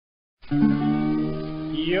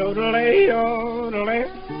Yodelay, yodelay.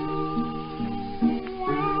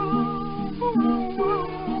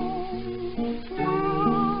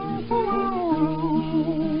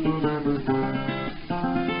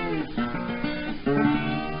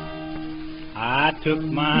 I took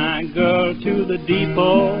my girl to the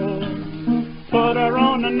depot, put her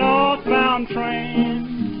on the northbound train.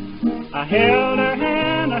 I held her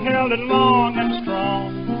hand, I held it long and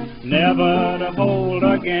strong, never to hold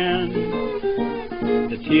again.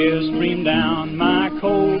 The tears streamed down my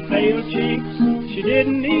cold, pale cheeks. She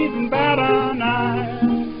didn't even bat an eye.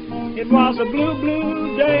 It was a blue,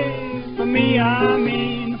 blue day for me, I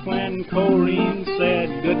mean, when Corrine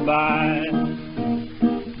said goodbye.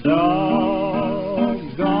 Doggone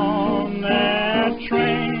that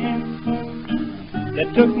train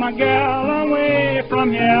that took my gal away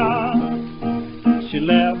from here. She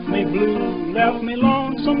left me blue, left me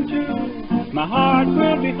lonesome too. My heart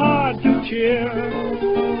will be hard to cheer.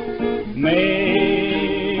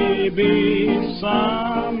 Maybe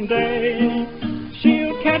someday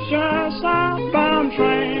she'll catch a southbound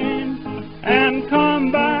train and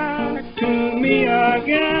come back to me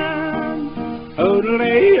again.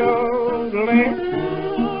 Odelay, odelay.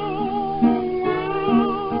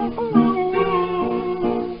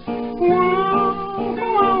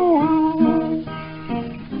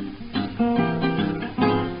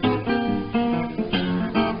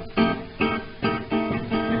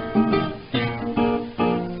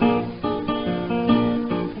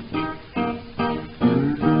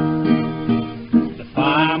 The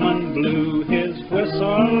fireman blew his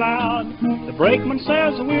whistle loud. The brakeman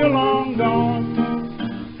says we're long gone.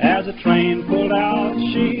 As the train pulled out,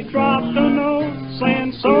 she dropped a note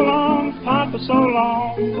saying, "So long, Papa, so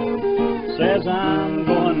long." Says, "I'm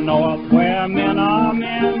going north where men are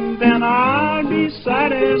men, then I'll be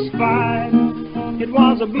satisfied." It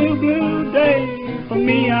was a blue, blue day for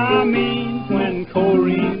me, I mean, when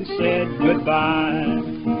Corrine said goodbye.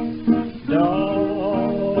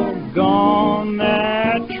 Doggone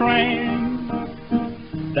that train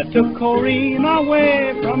that took Corrine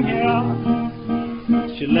away from here.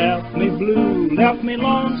 She left me blue, left me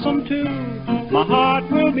lonesome too. My heart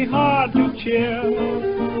will be hard to cheer.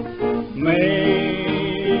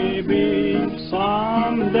 Maybe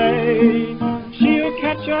someday she'll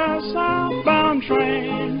catch a southbound train